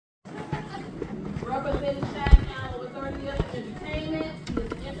Representing Chi-Town over 30 years in entertainment, he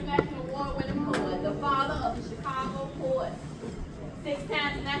is an international award-winning poet, the father of the Chicago poet. 6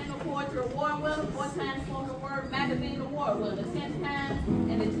 times National Poetry Award winner, 4 times Spoken Word Magazine Award winner, 10 times,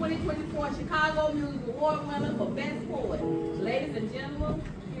 and the 2024 Chicago Music Award winner for Best Poet. Ladies and gentlemen,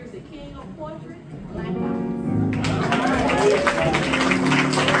 here's the king of poetry, Blaq.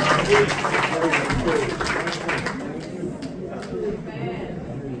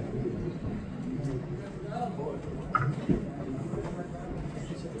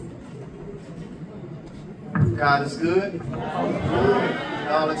 God is good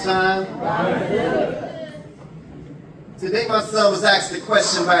all the time. Today my son was asked the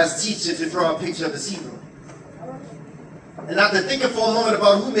question by his teacher to draw a picture of his hero. And after thinking for a moment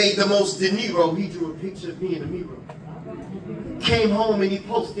about who made the most De Niro, he drew a picture of me in the mirror. Came home and he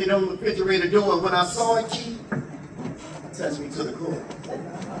posted it on the refrigerator door, and when I saw it, Keith, it touched me to the core.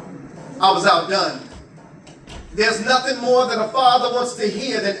 I was outdone. There's nothing more that a father wants to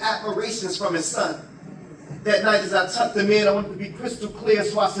hear than admirations from his son. That night as I tucked him in, I wanted to be crystal clear,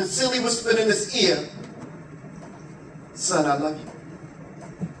 so I sincerely whispered in his ear, "Son, I love you."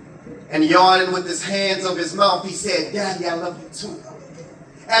 And yawning with his hands over his mouth, he said, "Daddy, I love you too."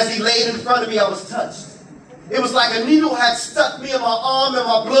 As he laid in front of me, I was touched. It was like a needle had stuck me in my arm and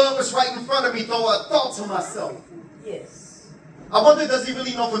my blood was right in front of me, though I thought to myself, yes. I wonder, does he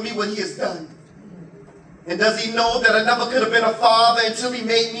really know for me what he has done? And does he know that I never could have been a father until he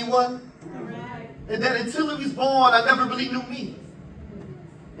made me one? And that until he was born, I never really knew me.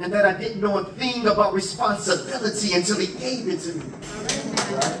 And that I didn't know a thing about responsibility until he gave it to me.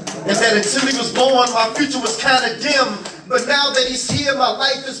 And that until he was born, my future was kind of dim. But now that he's here, my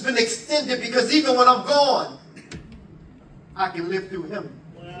life has been extended, because even when I'm gone, I can live through him.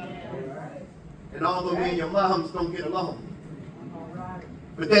 And although me and your moms don't get along,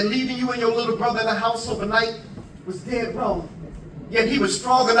 but that leaving you and your little brother in the house overnight was dead wrong. Yet he was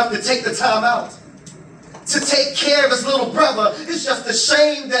strong enough to take the time out to take care of his little brother. It's just a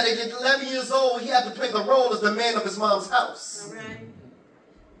shame that at 11 years old, he had to play the role as the man of his mom's house.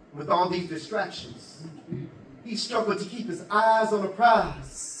 With all these distractions, he struggled to keep his eyes on the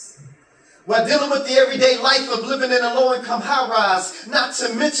prize, while dealing with the everyday life of living in a low-income high-rise, not to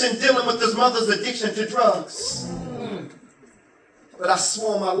mention dealing with his mother's addiction to drugs. But I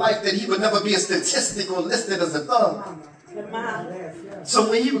swore my life that he would never be a statistic or listed as a thug. So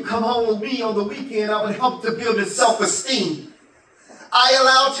when he would come home with me on the weekend, I would help to build his self-esteem. I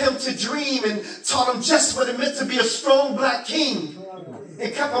allowed him to dream and taught him just what it meant to be a strong black king,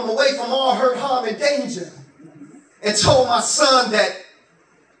 and kept him away from all hurt, harm, and danger. And told my son that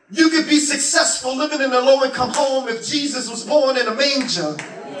you could be successful living in a low-income home if Jesus was born in a manger.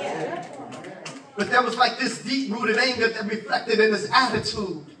 But there was like this deep-rooted anger that reflected in his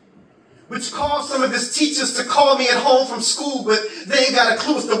attitude, which caused some of his teachers to call me at home from school, but they ain't got a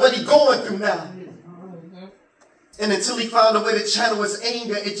clue as to what he's going through now. And until he found a way to channel his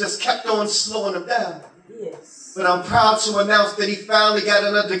anger, it just kept on slowing him down. But I'm proud to announce that he finally got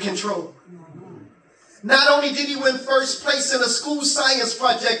it under control. Not only did he win first place in a school science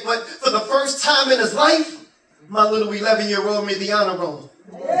project, but for the first time in his life, my little 11-year-old made the honor roll.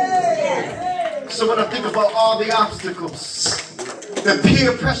 So when I think about all the obstacles, the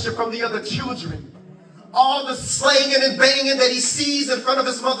peer pressure from the other children, all the slanging and banging that he sees in front of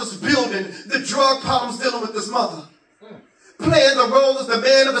his mother's building, the drug problems dealing with his mother, playing the role as the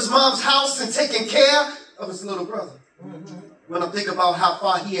man of his mom's house and taking care of his little brother. When I think about how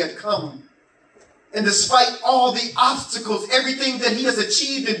far he had come, and despite all the obstacles, everything that he has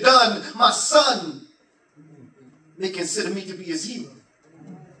achieved and done, my son may consider me to be his hero.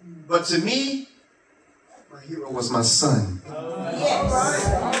 But to me, my hero was my son.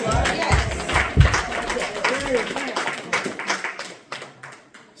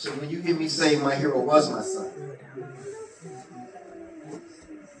 So when you hear me say my hero was my son,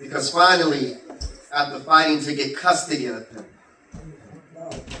 because finally, after fighting to get custody of him,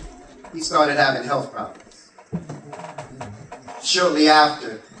 he started having health problems. Shortly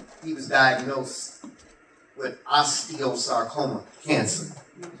after, he was diagnosed with osteosarcoma, cancer.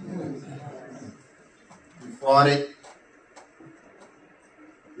 We fought it.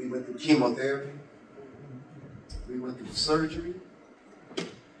 We went through chemotherapy. We went through surgery.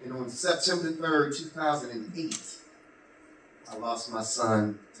 And on September 3rd, 2008, I lost my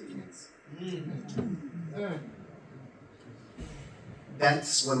son to cancer.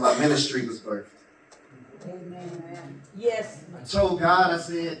 That's when my ministry was birthed. Amen. Yes. I told God, I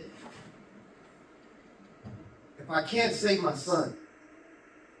said, if I can't save my son,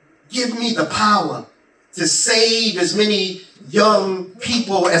 give me the power to save as many young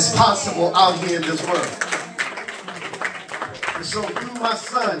people as possible out here in this world. And so through my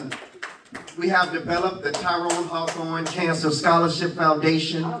son, we have developed the Tyrone Hawthorne Cancer Scholarship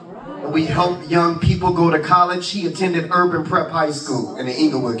Foundation. We help young people go to college. He attended Urban Prep High School in the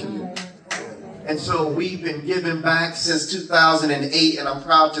Inglewood community. And so we've been giving back since 2008, and I'm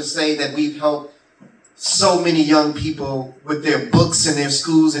proud to say that we've helped so many young people with their books and their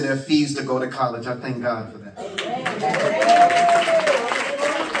schools and their fees to go to college. I thank God for that.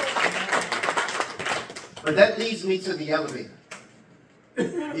 But that leads me to the elevator.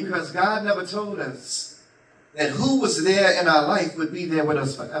 Because God never told us that who was there in our life would be there with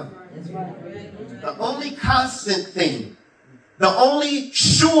us forever. The only constant thing, the only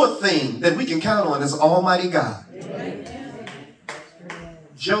sure thing that we can count on is Almighty God.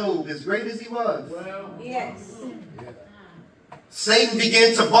 Job, as great as he was, Yes. Satan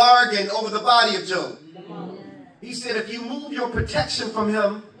began to bargain over the body of Job. He said, if you move your protection from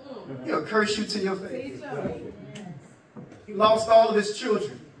him, he'll curse you to your face. He lost all of his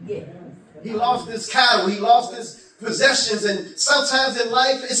children. He lost his cattle. He lost his possessions. And sometimes in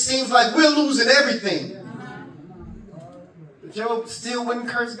life, it seems like we're losing everything. But Job still wouldn't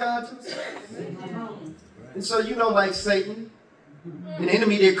curse God to his face. And so, you know, like Satan, an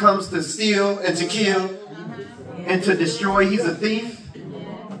enemy that comes to steal and to kill and to destroy, he's a thief.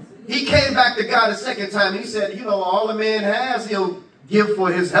 He came back to God a second time and he said, you know, all a man has, he'll give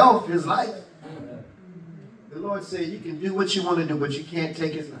for his health, his life. The Lord said, you can do what you want to do, but you can't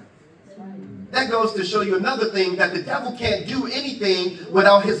take his life. That goes to show you another thing, that the devil can't do anything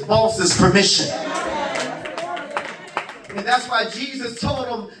without his boss's permission. And that's why Jesus told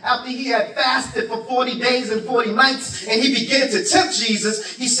him, after he had fasted for 40 days and 40 nights, and he began to tempt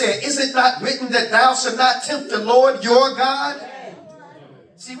Jesus, he said, is it not written that thou shalt not tempt the Lord your God?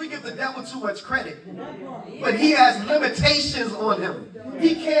 See, we give the devil too much credit. But he has limitations on him.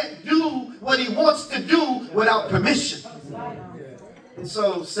 He can't do what he wants to do without permission. And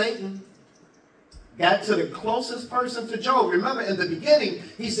so Satan got to the closest person to Job. Remember, in the beginning,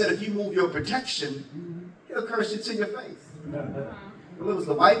 he said, if you move your protection, he'll curse you to your face. Well, it was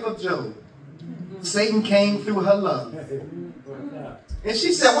the wife of Job. Satan came through her love. And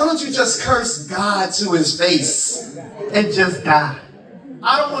she said, why don't you just curse God to his face and just die?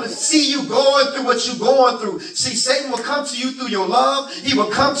 I don't want to see you going through what you're going through. See, Satan will come to you through your love. He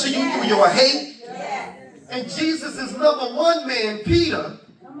will come to you through your hate. And Jesus' number one man, Peter,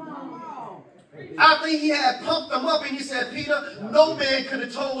 after he had pumped him up and he said, Peter, no man could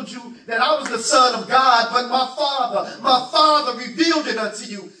have told you that I was the Son of God, but my Father revealed it unto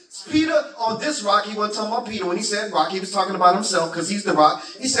you. Peter, on this rock, he wasn't talking about Peter. When he said rock, he was talking about himself because he's the rock.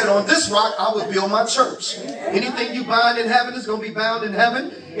 He said, on this rock, I will build my church. Anything you bind in heaven is going to be bound in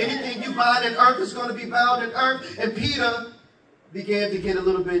heaven. Anything you bind in earth is going to be bound in earth. And Peter began to get a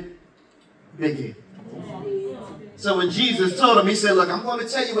little bit big-headed. So when Jesus told him, he said, look, I'm going to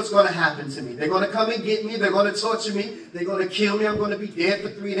tell you what's going to happen to me. They're going to come and get me. They're going to torture me. They're going to kill me. I'm going to be dead for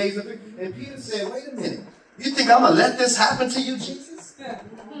 3 days. And Peter said, wait a minute. You think I'm going to let this happen to you, Jesus?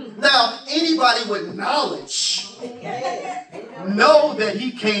 Now, anybody with knowledge know that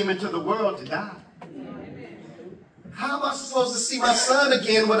he came into the world to die. How am I supposed to see my son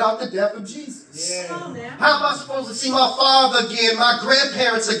again without the death of Jesus? How am I supposed to see my father again, my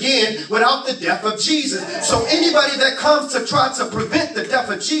grandparents again, without the death of Jesus? So anybody that comes to try to prevent the death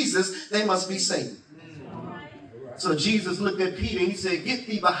of Jesus, they must be Satan. So Jesus looked at Peter and he said, get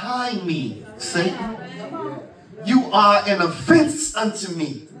thee behind me, Satan. You are an offense unto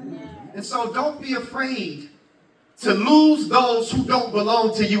me. And so don't be afraid to lose those who don't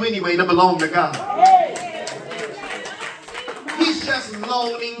belong to you anyway, to belong to God. He's just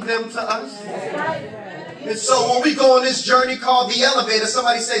loaning them to us. And so when we go on this journey called the elevator,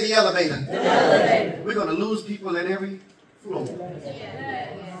 somebody say the elevator. The elevator. We're going to lose people at every floor.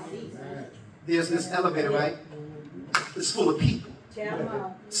 There's this elevator, right? It's full of people.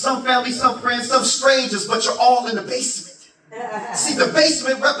 Some family, some friends, some strangers, but you're all in the basement. See, the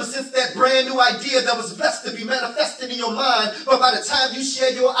basement represents that brand new idea that was blessed to be manifested in your mind, but by the time you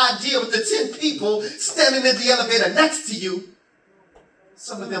share your idea with the 10 people standing in the elevator next to you,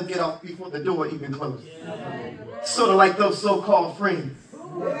 some of them get off before the door even closes. Sort of like those so-called friends.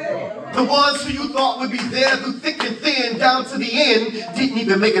 The ones who you thought would be there through thick and thin down to the end didn't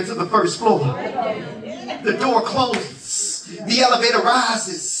even make it to the first floor. The door closes. The elevator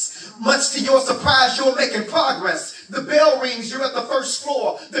rises. Much to your surprise, you're making progress. The bell rings, you're at the first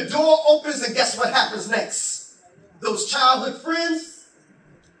floor. The door opens, and guess what happens next? Those childhood friends,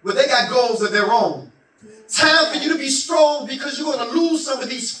 well, they got goals of their own. Time for you to be strong because you're going to lose some of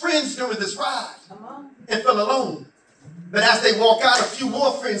these friends during this ride. and felt alone. But as they walk out, a few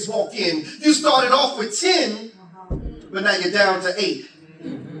more friends walk in. You started off with 10, but now you're down to 8.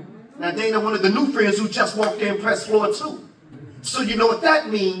 Now Dana, one of the new friends who just walked in, pressed floor 2. So you know what that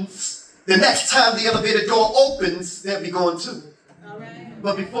means. The next time the elevator door opens, they'll be going too.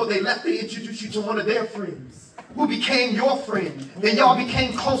 But before they left, they introduced you to one of their friends who became your friend. Then y'all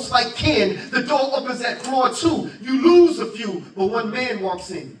became close like kin. The door opens at floor 2. You lose a few, but one man walks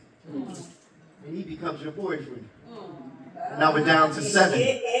in. And he becomes your boyfriend. Now we're down to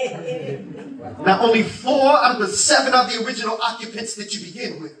 7. Now only 4 out of the 7 are the original occupants that you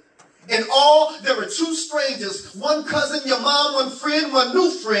begin with. In all, there are 2 strangers, one cousin, your mom, one friend, one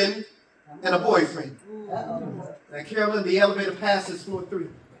new friend, and a boyfriend. Now Carolyn, the elevator passes floor 3.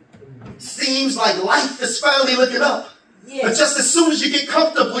 Seems like life is finally looking up. But just as soon as you get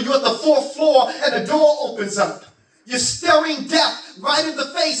comfortable, you're at the 4th floor and the door opens up. You're staring death right in the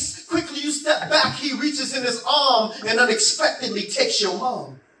face. Quickly you step back. He reaches in his arm and unexpectedly takes your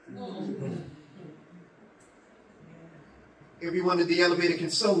mom. Everyone in the elevator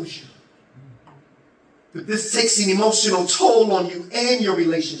consoles you. But this takes an emotional toll on you and your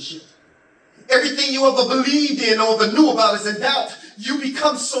relationship. Everything you ever believed in or ever knew about is in doubt. You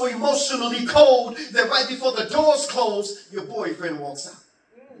become so emotionally cold that right before the doors close, your boyfriend walks out.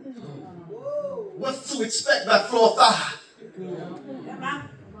 What's to expect by floor 5?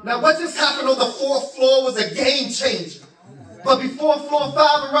 Now what just happened on the 4th floor was a game changer. But before floor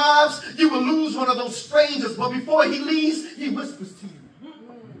 5 arrives, you will lose one of those strangers. But before he leaves, he whispers to you.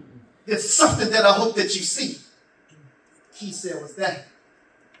 There's something that I hope that you see. He said, what's that?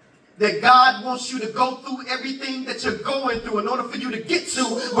 That God wants you to go through everything that you're going through in order for you to get to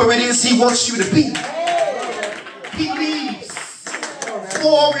where it is he wants you to be. He leaves.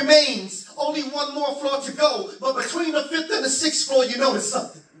 4 remains. Only 1 more floor to go. But between the 5th and the 6th floor, you notice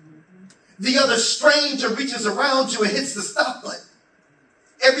something. The other stranger reaches around you and hits the stop button.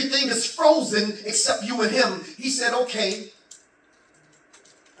 Everything is frozen except you and him. He said, okay,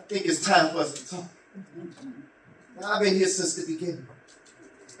 I think it's time for us to talk. Now, I've been here since the beginning.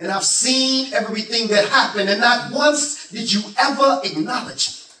 And I've seen everything that happened, and not once did you ever acknowledge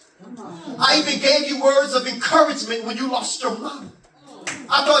me. I even gave you words of encouragement when you lost your mom.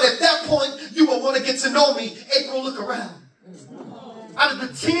 I thought at that point you would want to get to know me. April, look around. Out of the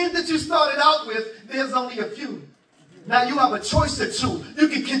 10 that you started out with, there's only a few. Now you have a choice or 2. You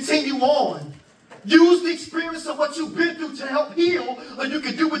can continue on. Use the experience of what you've been through to help heal, or you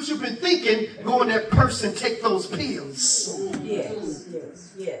can do what you've been thinking, go in that purse and take those pills. Yes.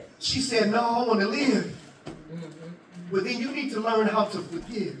 She said, no, I want to live. Well, then you need to learn how to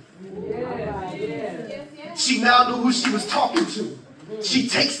forgive. She now knew who she was talking to. She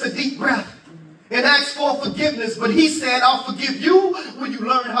takes a deep breath and asks for forgiveness, but he said, I'll forgive you when you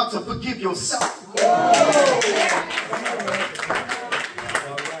learn how to forgive yourself.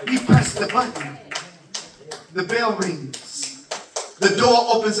 He pressed the button. The bell rings. The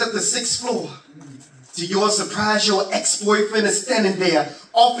door opens at the 6th floor. To your surprise, your ex-boyfriend is standing there,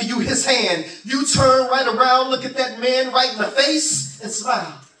 offer you his hand. You turn right around, look at that man right in the face, and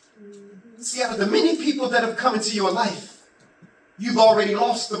smile. See, out of the many people that have come into your life, you've already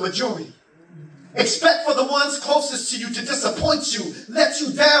lost the majority. Expect for the ones closest to you to disappoint you, let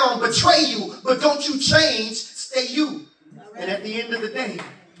you down, betray you, but don't you change, stay you. And at the end of the day,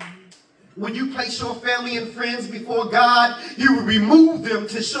 when you place your family and friends before God, he will remove them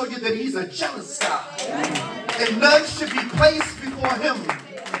to show you that he's a jealous God. And none should be placed before him.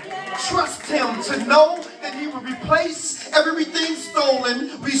 Trust him to know that he will replace everything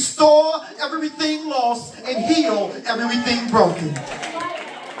stolen, restore everything lost, and heal everything broken.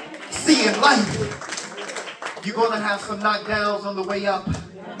 See, in life, you're going to have some knockdowns on the way up.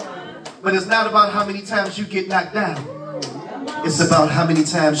 But it's not about how many times you get knocked down. It's about how many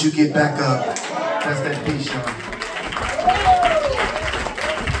times you get back up. That's that piece, y'all.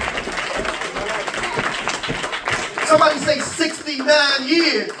 Somebody say 69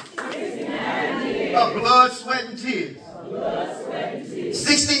 years. 69 years. Of blood, sweat, and tears.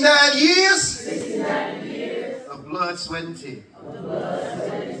 69 years. 69 years. Of blood, sweat, and tears.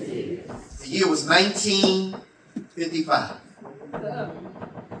 The year was 1955.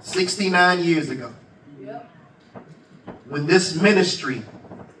 69 years ago. When this ministry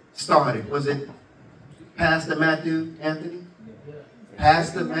started, was it Pastor Matthew Anthony?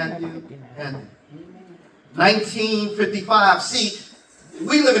 Pastor Matthew Anthony. 1955. See,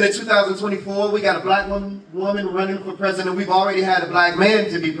 we live in 2024. We got a black woman running for president. We've already had a black man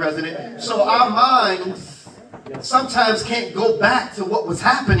to be president. So our minds sometimes can't go back to what was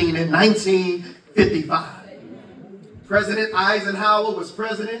happening in 1955. President Eisenhower was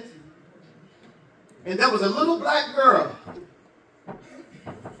president. And there was a little black girl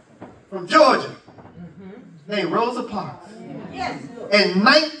from Georgia named Rosa Parks in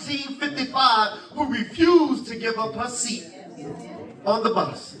 1955 who refused to give up her seat on the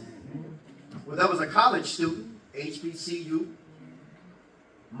bus. Well, there was a college student, HBCU,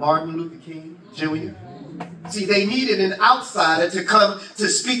 Martin Luther King Jr. See, they needed an outsider to come to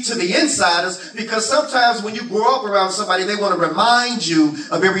speak to the insiders, because sometimes when you grow up around somebody, they want to remind you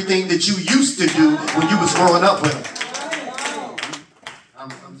of everything that you used to do when you was growing up with them.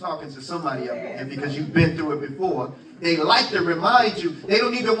 I'm talking to somebody up there because you've been through it before. They like to remind you. They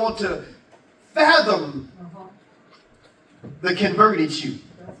don't even want to fathom the converted you.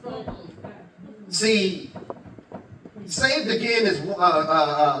 See, saved again is,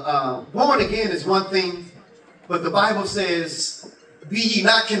 born again is one thing, but the Bible says, be ye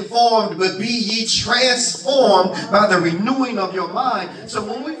not conformed, but be ye transformed by the renewing of your mind. So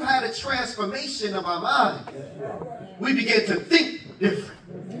when we've had a transformation of our mind, we begin to think different.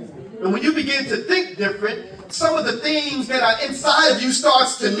 And when you begin to think different, some of the things that are inside of you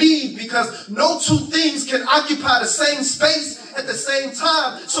starts to leave, because no two things can occupy the same space at the same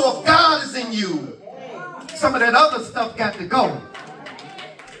time. So if God is in you, some of that other stuff got to go.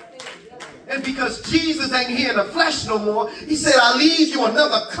 And because Jesus ain't here in the flesh no more, he said, I leave you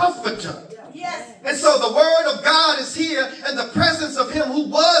another comforter. Yes. And so the word of God is here, and the presence of him who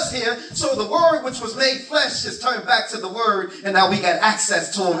was here. So the word which was made flesh is turned back to the word, and now we got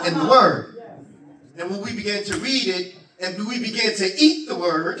access to him in the word. And when we begin to read it, and we begin to eat the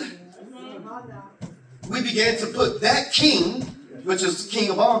word, we begin to put that king, which is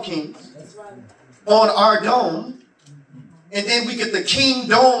King of all kings, on our dome, and then we get the king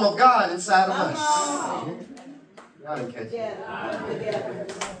dome of God inside of us. Y'all didn't catch it.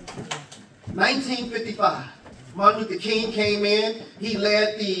 1955, Martin Luther King came in. He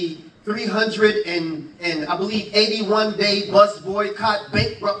led the 300 and I believe 81-day bus boycott,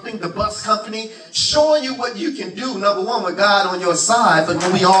 bankrupting the bus company, showing you what you can do, number one, with God on your side, but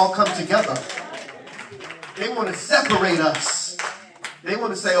when we all come together. They want to separate us. They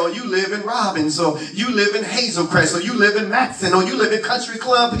want to say, oh, you live in Robbins, or you live in Hazelcrest, or you live in Matson, or you live in Country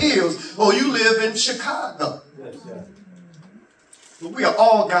Club Hills, or you live in Chicago. But we are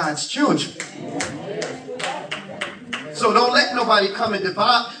all God's children. So don't let nobody come and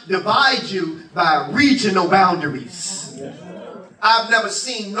divide you by regional boundaries. I've never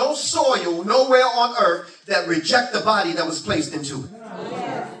seen no soil nowhere on earth that reject the body that was placed into it.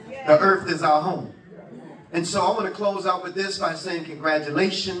 The earth is our home. And so I want to close out with this by saying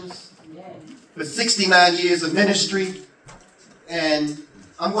congratulations for 69 years of ministry. And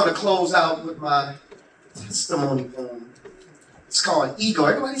I'm going to close out with my testimony poem. It's called Ego.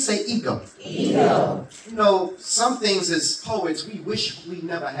 Everybody say ego. Ego. You know, some things as poets, we wish we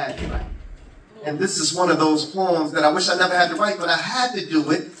never had to write. And this is one of those poems that I wish I never had to write, but I had to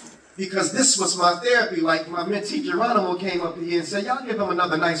do it because this was my therapy. Like my mentee Geronimo came up here and said, y'all give him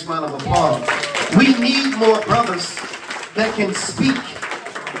another nice round of applause. We need more brothers that can speak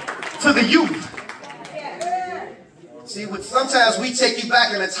to the youth. See, sometimes we take you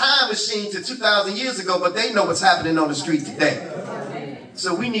back in a time machine to 2,000 years ago, but they know what's happening on the street today.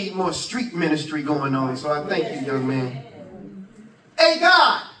 So we need more street ministry going on. So I thank you, young man. Hey,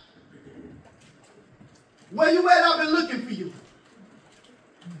 God, where you at? I've been looking for you.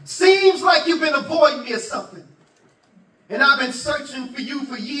 Seems like you've been avoiding me or something. And I've been searching for you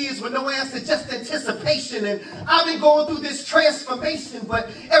for years with no answer, just anticipation. And I've been going through this transformation, but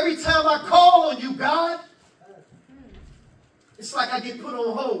every time I call on you, God, it's like I get put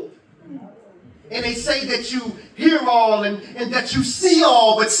on hold. And they say that you hear all and that you see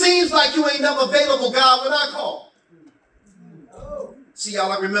all, but seems like you ain't never available, God, when I call. See,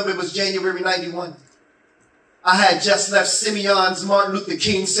 y'all, I remember it was January 91. I had just left Simeon's Martin Luther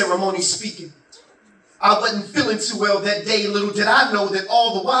King ceremony speaking. I wasn't feeling too well that day. Little did I know that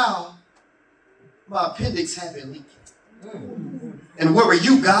all the while, my appendix had been leaking. And where were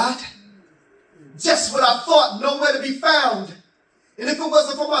you, God? Just what I thought, nowhere to be found. And if it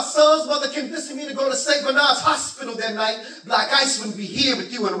wasn't for my son's mother convincing me to go to St. Bernard's Hospital that night, Black Ice wouldn't be here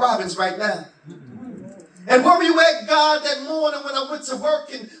with you and Robbins right now. And where were you at, God, that morning when I went to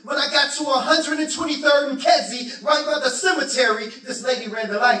work and when I got to 123rd and Kedzie, right by the cemetery, this lady ran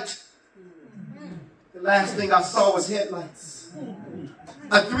the light. The last thing I saw was headlights.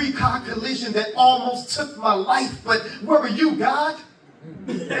 A 3-car collision that almost took my life. But where were you, God?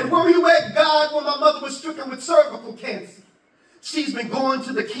 And where were you at, God, when my mother was stricken with cervical cancer? She's been going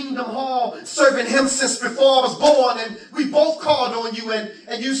to the Kingdom Hall, serving him since before I was born, and we both called on you,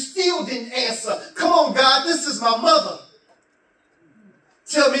 and you still didn't answer. Come on, God, this is my mother.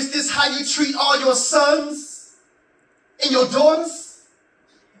 Tell me, is this how you treat all your sons and your daughters?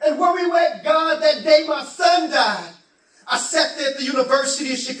 And where we were at, God, that day my son died, I sat there at the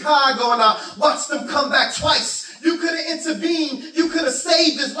University of Chicago and I watched them come back twice. You could have intervened. You could have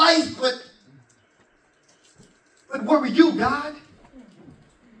saved his life, but where were you, God?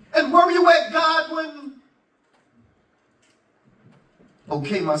 And where were you at, God, when...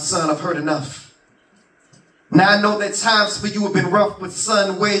 Okay, my son, I've heard enough. Now I know that times for you have been rough, but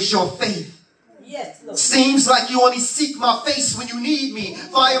son, where's your faith? Yes, Lord. Seems like you only seek my face when you need me.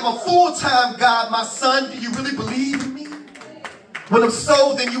 For I am a full-time God, my son. Do you really believe in me? Well, if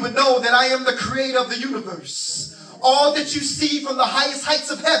so, then you would know that I am the creator of the universe. All that you see from the highest heights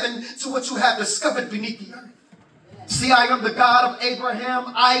of heaven to what you have discovered beneath the earth. See, I am the God of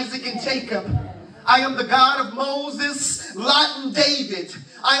Abraham, Isaac, and Jacob. I am the God of Moses, Lot, and David.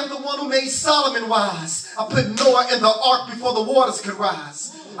 I am the one who made Solomon wise. I put Noah in the ark before the waters could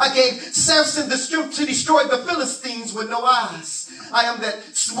rise. I gave Samson the strength to destroy the Philistines with no eyes. I am that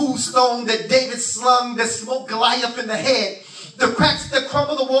smooth stone that David slung that smote Goliath in the head. The cracks that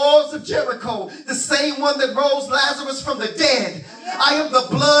crumble the walls of Jericho. The same one that rose Lazarus from the dead. I am the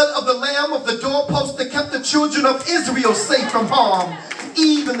blood of the lamb of the doorpost that kept the children of Israel safe from harm.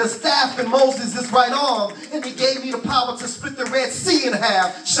 Even the staff in Moses' right arm. And he gave me the power to split the Red Sea in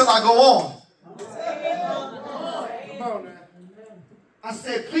half. Shall I go on? I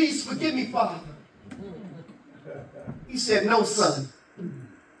said, please forgive me, Father. He said, no, son.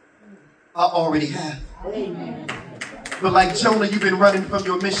 I already have. Amen. But like Jonah, you've been running from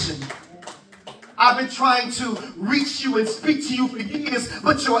your mission. I've been trying to reach you and speak to you for years,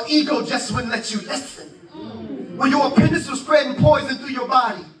 but your ego just wouldn't let you listen. When your appendix was spreading poison through your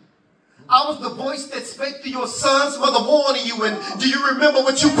body, I was the voice that spake to your son's mother warning you. And do you remember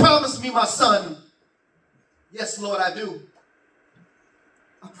what you promised me, my son? Yes, Lord, I do.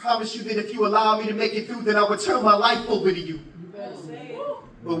 I promise you that if you allow me to make it through, then I would turn my life over to you.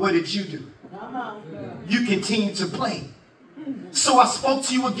 But what did you do? You continued to play. So I spoke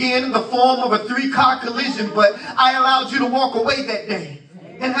to you again in the form of a 3-car collision, but I allowed you to walk away that day.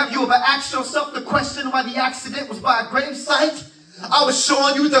 And have you ever asked yourself the question why the accident was by a gravesite? I was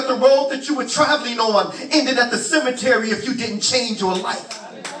showing you that the road that you were traveling on ended at the cemetery if you didn't change your life.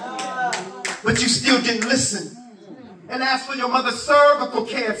 But you still didn't listen. And as for your mother's cervical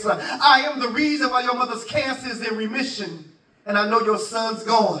cancer, I am the reason why your mother's cancer is in remission. And I know your son's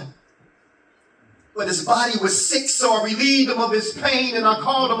gone. But his body was sick, so I relieved him of his pain and I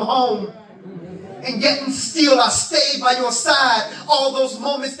called him home. And yet and still I stayed by your side. All those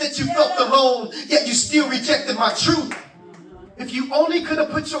moments that you felt alone, yet you still rejected my truth. If you only could have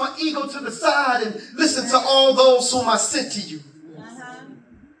put your ego to the side and listened to all those whom I sent to you.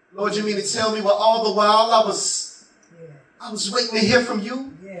 Lord, you mean to tell me, well, all the while I was waiting to hear from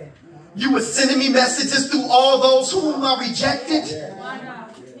you? You were sending me messages through all those whom I rejected?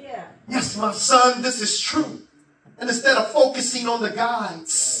 Yes, my son, this is true. And instead of focusing on the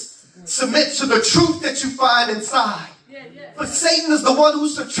guides, submit to the truth that you find inside. For Satan is the one who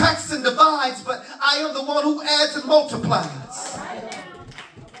subtracts and divides, but I am the one who adds and multiplies.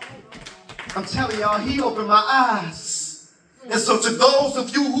 I'm telling y'all, he opened my eyes. And so to those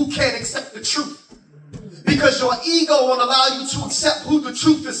of you who can't accept the truth, because your ego won't allow you to accept who the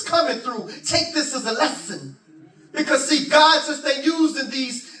truth is coming through, take this as a lesson. Because see, God just ain't using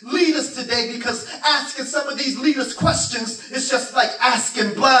these leaders today, because asking some of these leaders questions is just like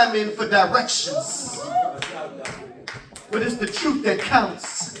asking blind men for directions. But it's the truth that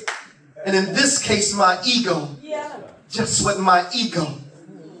counts. And in this case, my ego just wasn't my ego.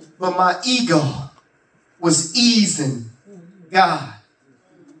 But my ego was easing God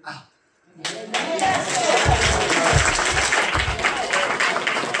out.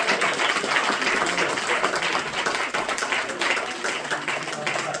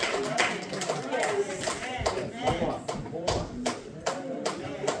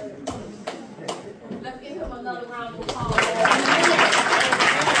 Let's give him another round of applause.